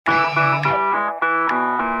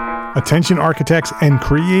Attention architects and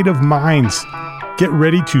creative minds, get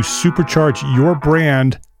ready to supercharge your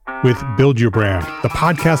brand with Build Your Brand, the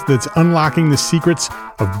podcast that's unlocking the secrets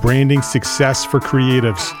of branding success for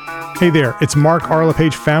creatives. Hey there, it's Mark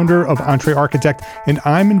Arlepage, founder of Entre Architect, and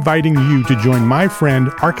I'm inviting you to join my friend,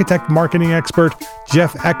 architect marketing expert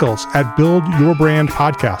Jeff Eccles at Build Your Brand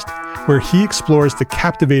podcast, where he explores the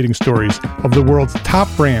captivating stories of the world's top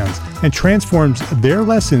brands and transforms their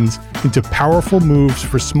lessons into powerful moves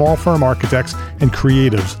for small firm architects and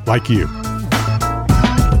creatives like you.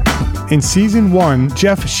 In Season 1,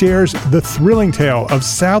 Jeff shares the thrilling tale of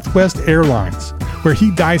Southwest Airlines, where he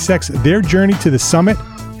dissects their journey to the summit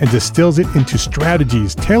and distills it into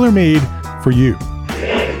strategies tailor-made for you.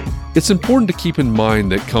 It's important to keep in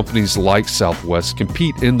mind that companies like Southwest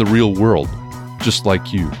compete in the real world, just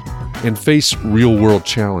like you, and face real-world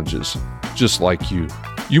challenges, just like you.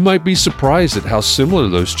 You might be surprised at how similar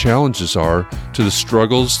those challenges are to the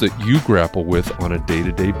struggles that you grapple with on a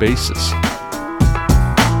day-to-day basis.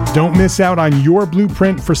 Don't miss out on your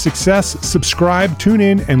blueprint for success. Subscribe, tune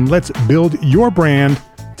in, and let's build your brand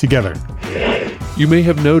together. You may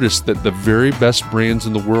have noticed that the very best brands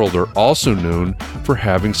in the world are also known for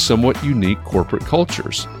having somewhat unique corporate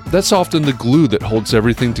cultures. That's often the glue that holds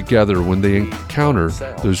everything together when they encounter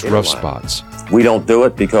those rough spots. We don't do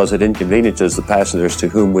it because it inconveniences the passengers to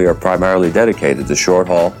whom we are primarily dedicated, the short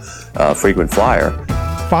haul, frequent flyer.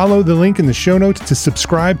 Follow the link in the show notes to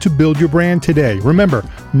subscribe to Build Your Brand today. Remember,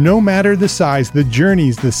 no matter the size, the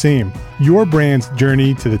journey's the same. Your brand's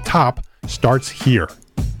journey to the top starts here.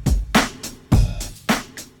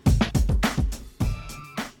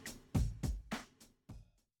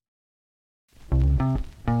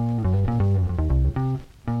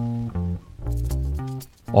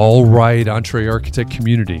 All right, Entre Architect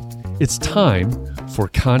community, it's time for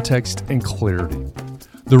context and clarity.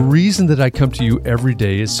 The reason that I come to you every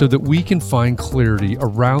day is so that we can find clarity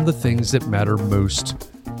around the things that matter most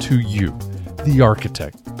to you, the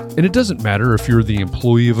architect. And it doesn't matter if you're the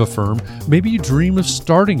employee of a firm. Maybe you dream of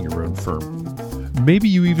starting your own firm. Maybe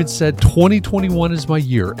you even said 2021 is my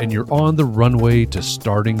year and you're on the runway to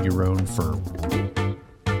starting your own firm.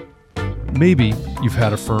 Maybe you've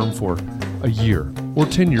had a firm for a year or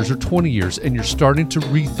 10 years or 20 years and you're starting to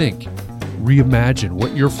rethink, reimagine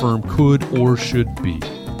what your firm could or should be.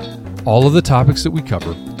 All of the topics that we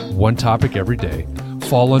cover, one topic every day,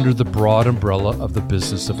 fall under the broad umbrella of the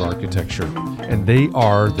business of architecture, and they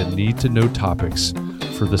are the need-to-know topics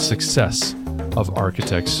for the success of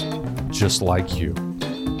architects just like you.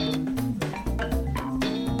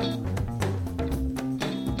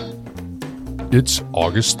 It's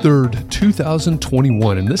August 3rd,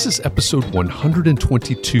 2021, and this is episode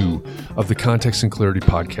 122 of the Context and Clarity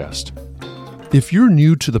podcast. If you're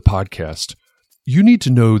new to the podcast, you need to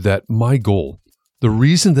know that my goal, the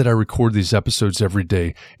reason that I record these episodes every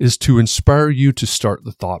day, is to inspire you to start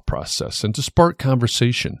the thought process and to spark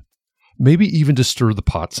conversation, maybe even to stir the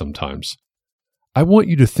pot sometimes. I want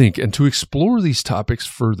you to think and to explore these topics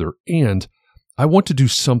further, and I want to do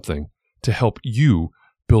something to help you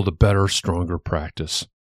build a better, stronger practice.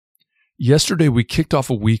 Yesterday, we kicked off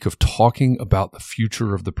a week of talking about the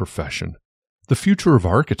future of the profession, the future of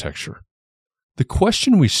architecture. The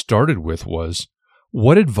question we started with was,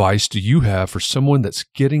 what advice do you have for someone that's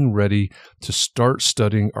getting ready to start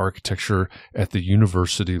studying architecture at the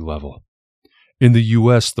university level? In the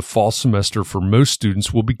U.S., the fall semester for most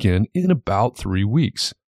students will begin in about 3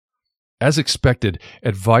 weeks. As expected,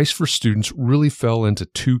 advice for students really fell into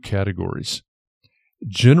two categories: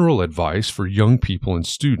 general advice for young people and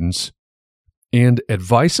students, and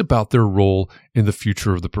advice about their role in the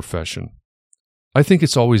future of the profession. I think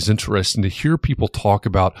it's always interesting to hear people talk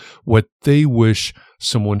about what they wish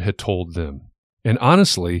someone had told them. And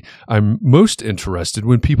honestly, I'm most interested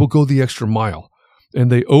when people go the extra mile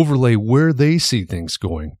and they overlay where they see things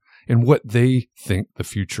going and what they think the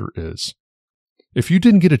future is. If you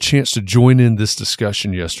didn't get a chance to join in this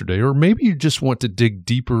discussion yesterday, or maybe you just want to dig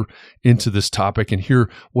deeper into this topic and hear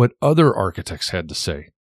what other architects had to say,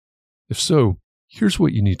 if so, here's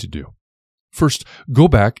what you need to do. First, go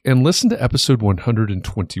back and listen to episode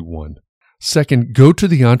 121. Second, go to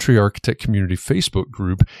the Entre Architect Community Facebook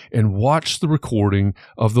group and watch the recording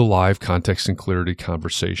of the live Context and Clarity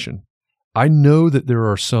conversation. I know that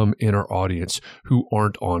there are some in our audience who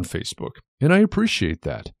aren't on Facebook, and I appreciate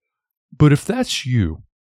that. But if that's you,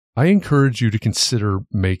 I encourage you to consider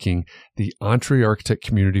making the Entre Architect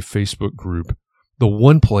Community Facebook group the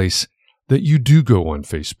one place that you do go on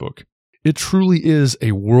Facebook. It truly is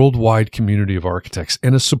a worldwide community of architects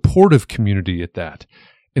and a supportive community at that.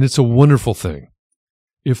 And it's a wonderful thing.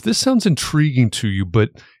 If this sounds intriguing to you,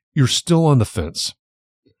 but you're still on the fence,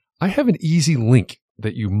 I have an easy link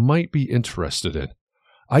that you might be interested in.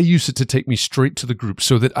 I use it to take me straight to the group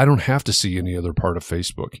so that I don't have to see any other part of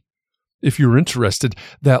Facebook. If you're interested,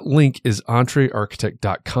 that link is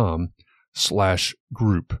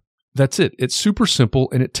entrearchitect.com/group. That's it. It's super simple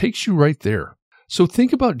and it takes you right there. So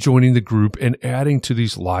think about joining the group and adding to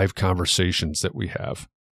these live conversations that we have.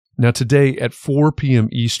 Now today at 4 p.m.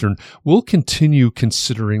 Eastern, we'll continue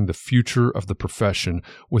considering the future of the profession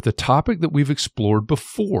with a topic that we've explored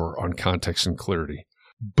before on Context and Clarity,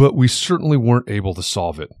 but we certainly weren't able to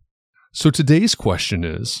solve it. So today's question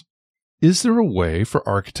is there a way for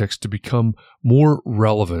architects to become more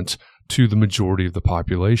relevant to the majority of the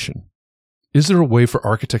population? Is there a way for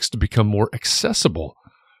architects to become more accessible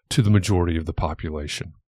to the majority of the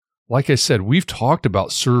population? Like I said, we've talked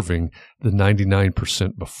about serving the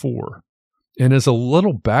 99% before. And as a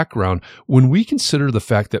little background, when we consider the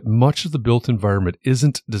fact that much of the built environment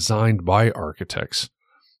isn't designed by architects,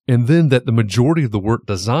 and then that the majority of the work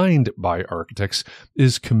designed by architects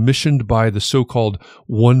is commissioned by the so-called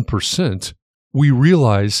 1%, we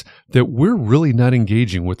realize that we're really not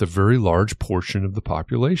engaging with a very large portion of the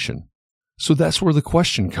population. So that's where the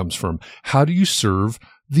question comes from. How do you serve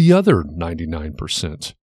the other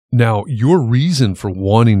 99%? Now, your reason for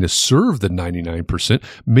wanting to serve the 99%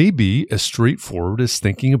 may be as straightforward as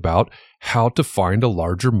thinking about how to find a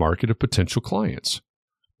larger market of potential clients.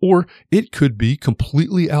 Or it could be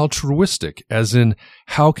completely altruistic, as in,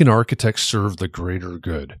 how can architects serve the greater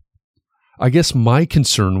good? I guess my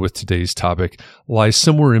concern with today's topic lies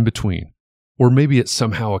somewhere in between, or maybe it's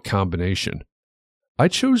somehow a combination. I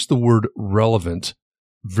chose the word relevant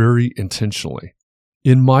very intentionally.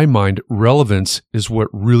 In my mind, relevance is what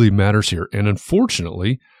really matters here. And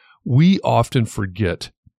unfortunately, we often forget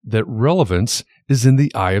that relevance is in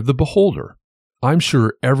the eye of the beholder. I'm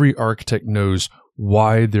sure every architect knows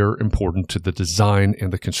why they're important to the design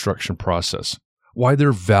and the construction process, why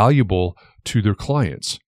they're valuable to their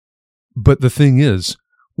clients. But the thing is,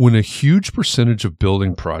 when a huge percentage of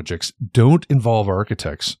building projects don't involve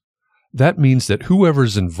architects, that means that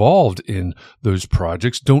whoever's involved in those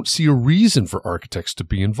projects don't see a reason for architects to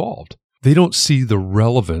be involved. They don't see the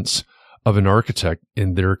relevance of an architect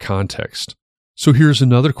in their context. So here's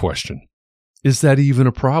another question. Is that even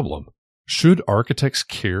a problem? Should architects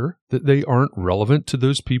care that they aren't relevant to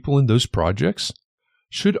those people in those projects?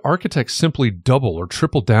 Should architects simply double or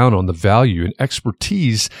triple down on the value and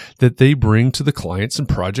expertise that they bring to the clients and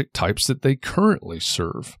project types that they currently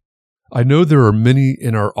serve? I know there are many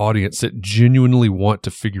in our audience that genuinely want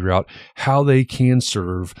to figure out how they can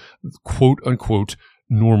serve quote-unquote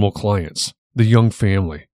normal clients, the young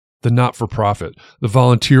family, the not-for-profit, the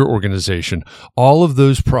volunteer organization, all of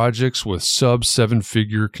those projects with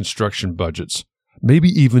sub-7-figure construction budgets, maybe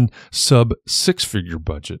even sub-6-figure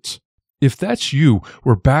budgets. If that's you,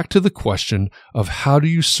 we're back to the question of how do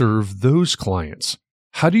you serve those clients?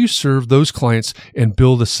 How do you serve those clients and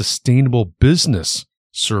build a sustainable business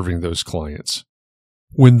serving those clients?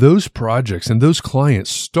 When those projects and those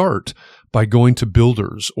clients start by going to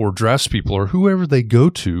builders or draftspeople or whoever they go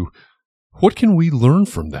to, what can we learn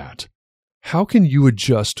from that? How can you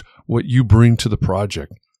adjust what you bring to the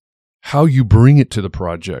project? How you bring it to the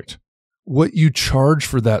project? What you charge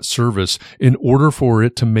for that service in order for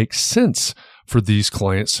it to make sense for these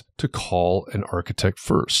clients to call an architect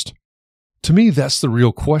first? To me, that's the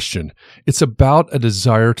real question. It's about a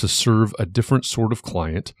desire to serve a different sort of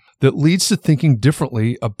client that leads to thinking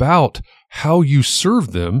differently about how you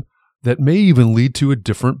serve them, that may even lead to a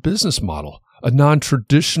different business model, a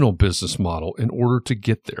non-traditional business model in order to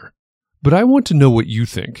get there. But I want to know what you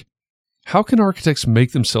think. How can architects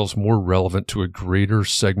make themselves more relevant to a greater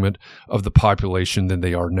segment of the population than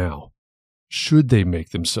they are now? Should they make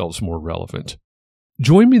themselves more relevant?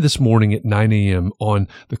 Join me this morning at 9 a.m. on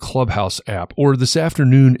the Clubhouse app or this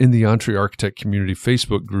afternoon in the EntreArchitect Community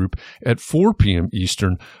Facebook group at 4 p.m.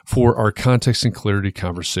 Eastern for our Context and Clarity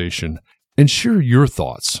conversation, and share your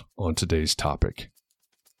thoughts on today's topic.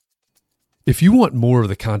 If you want more of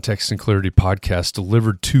the Context and Clarity podcast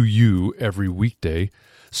delivered to you every weekday,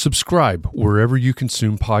 subscribe wherever you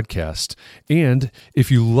consume podcasts. And if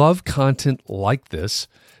you love content like this,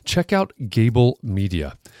 check out Gable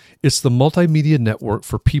Media. It's the multimedia network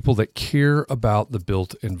for people that care about the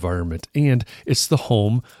built environment, and it's the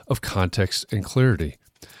home of Context and Clarity.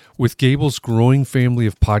 With Gable's growing family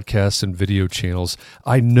of podcasts and video channels,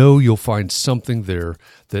 I know you'll find something there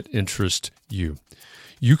that interests you.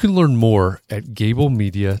 You can learn more at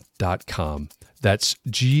gablemedia.com. That's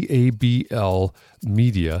GABL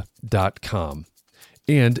media.com.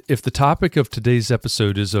 And if the topic of today's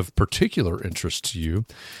episode is of particular interest to you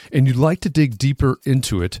and you'd like to dig deeper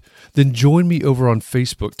into it, then join me over on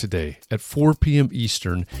Facebook today at 4 p.m.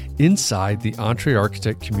 Eastern inside the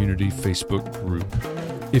EntreArchitect Community Facebook group.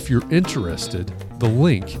 If you're interested, the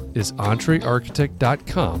link is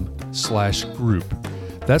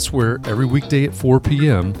entrearchitect.com/group. That's where every weekday at 4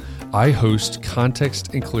 p.m. I host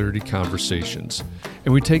context and clarity conversations.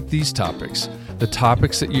 And we take these topics, the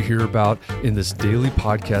topics that you hear about in this daily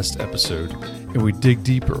podcast episode, and we dig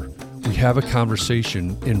deeper. We have a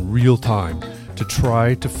conversation in real time to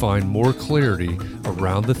try to find more clarity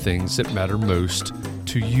around the things that matter most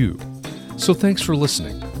to you. So thanks for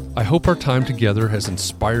listening. I hope our time together has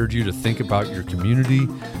inspired you to think about your community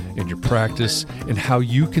and your practice and how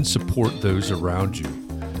you can support those around you.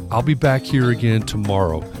 I'll be back here again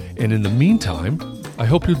tomorrow. And in the meantime, I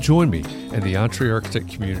hope you'll join me and the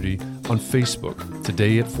EntreArchitect community on Facebook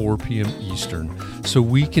today at 4 p.m. Eastern so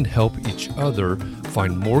we can help each other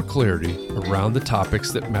find more clarity around the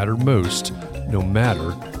topics that matter most, no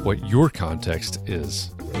matter what your context is.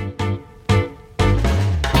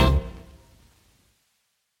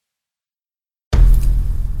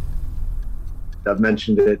 I've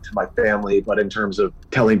mentioned it to my family, but in terms of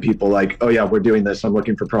telling people like, oh yeah, we're doing this, I'm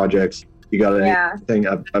looking for projects. You got anything?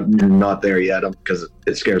 I'm not there yet because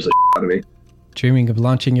it scares the out of me. Dreaming of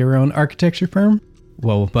launching your own architecture firm?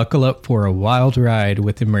 Well, buckle up for a wild ride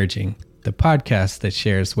with Emerging, the podcast that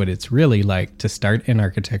shares what it's really like to start an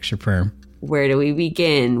architecture firm. Where do we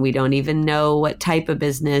begin? We don't even know what type of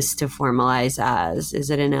business to formalize as.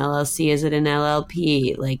 Is it an LLC? Is it an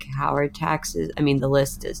LLP? Like, how are taxes? I mean, the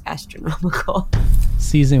list is astronomical.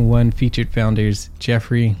 Season 1 featured founders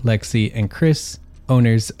Jeffrey, Lexi, and Chris,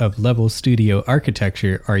 owners of Level Studio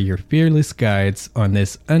Architecture, are your fearless guides on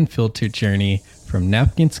this unfiltered journey from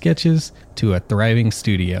napkin sketches to a thriving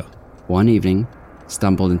studio. One evening,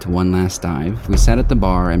 stumbled into one last dive, we sat at the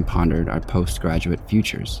bar and pondered our postgraduate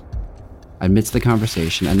futures. Amidst the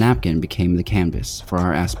conversation, a napkin became the canvas for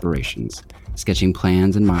our aspirations, sketching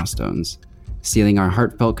plans and milestones, sealing our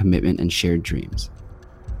heartfelt commitment and shared dreams.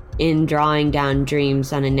 In drawing down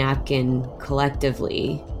dreams on a napkin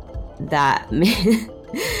collectively, that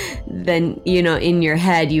then, you know, in your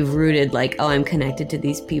head, you've rooted like, oh, I'm connected to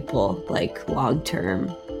these people, like long term.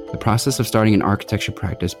 The process of starting an architecture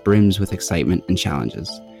practice brims with excitement and challenges,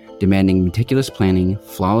 demanding meticulous planning,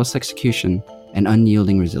 flawless execution, and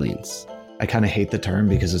unyielding resilience. I kind of hate the term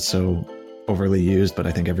because it's so overly used, but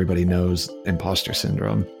I think everybody knows imposter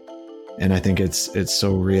syndrome. And I think it's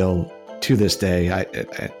so real to this day. I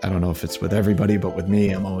don't know if it's with everybody, but with me,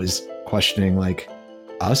 I'm always questioning like,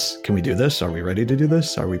 us? Can we do this? Are we ready to do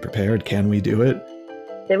this? Are we prepared? Can we do it?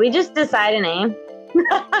 Did we just decide a name?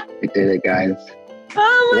 We did it, guys.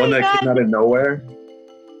 Oh my One that God. came out of nowhere.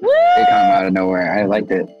 Woo! It came out of nowhere. I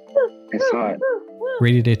liked it. I saw it.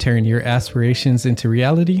 Ready to turn your aspirations into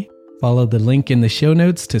reality? Follow the link in the show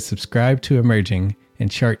notes to subscribe to Emerging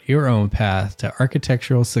and chart your own path to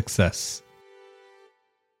architectural success.